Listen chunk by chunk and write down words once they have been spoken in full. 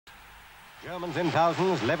Germans in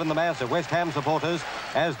thousands leavened the mass of West Ham supporters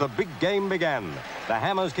as the big game began. The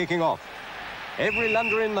Hammers kicking off. Every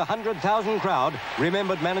Londoner in the 100,000 crowd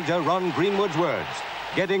remembered manager Ron Greenwood's words.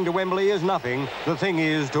 Getting to Wembley is nothing. The thing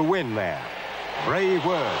is to win there. Brave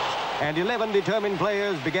words. And 11 determined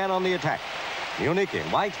players began on the attack. Munich in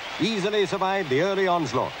white easily survived the early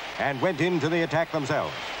onslaught and went into the attack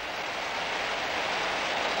themselves.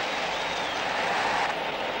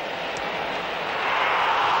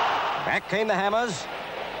 Back came the Hammers.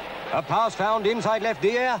 A pass found inside left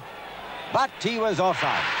ear, but he was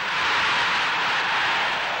offside.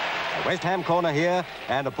 A West Ham corner here,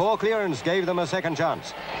 and a poor clearance gave them a second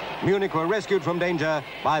chance. Munich were rescued from danger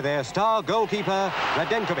by their star goalkeeper,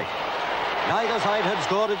 Radenkovic. Neither side had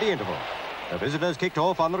scored at the interval. The visitors kicked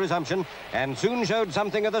off on the resumption and soon showed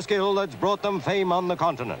something of the skill that's brought them fame on the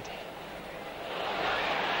continent.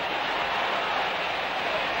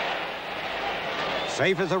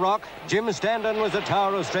 Safe as a rock, Jim Standen was a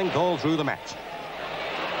tower of strength all through the match.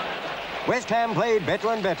 West Ham played better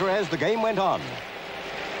and better as the game went on.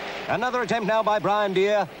 Another attempt now by Brian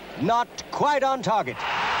Deere, not quite on target.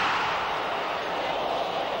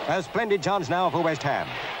 A splendid chance now for West Ham.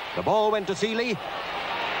 The ball went to Sealey.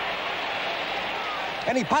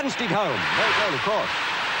 And he punched it home. Very well, of course.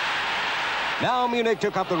 Now Munich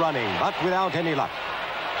took up the running, but without any luck.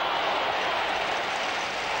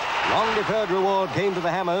 Long deferred reward came to the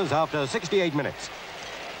Hammers after 68 minutes.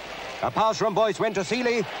 A pass from Boyce went to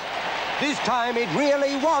Sealey. This time it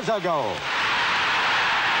really was a goal.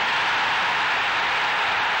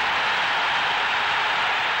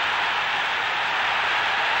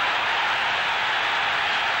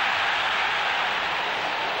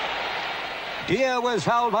 Deere was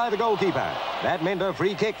fouled by the goalkeeper. That meant a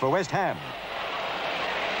free kick for West Ham.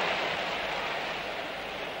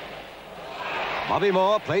 Bobby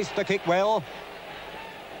Moore placed the kick well.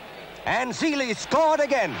 And Sealey scored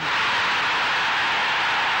again.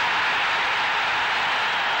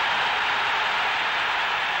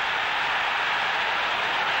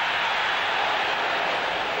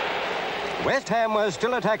 West Ham was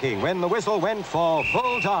still attacking when the whistle went for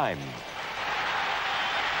full time.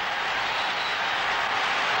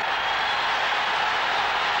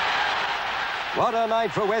 What a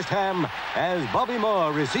night for West Ham as Bobby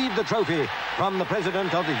Moore received the trophy from the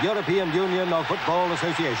president of the European Union of Football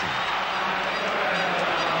Association.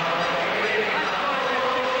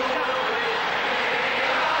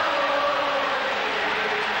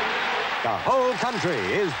 The whole country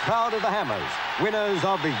is proud of the Hammers, winners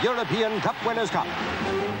of the European Cup Winners' Cup.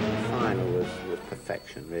 The final was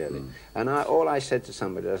perfection, really. And all I said to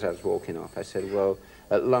somebody as I was walking off, I said, well,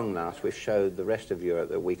 at long last, we've showed the rest of Europe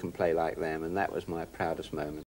that we can play like them, and that was my proudest moment.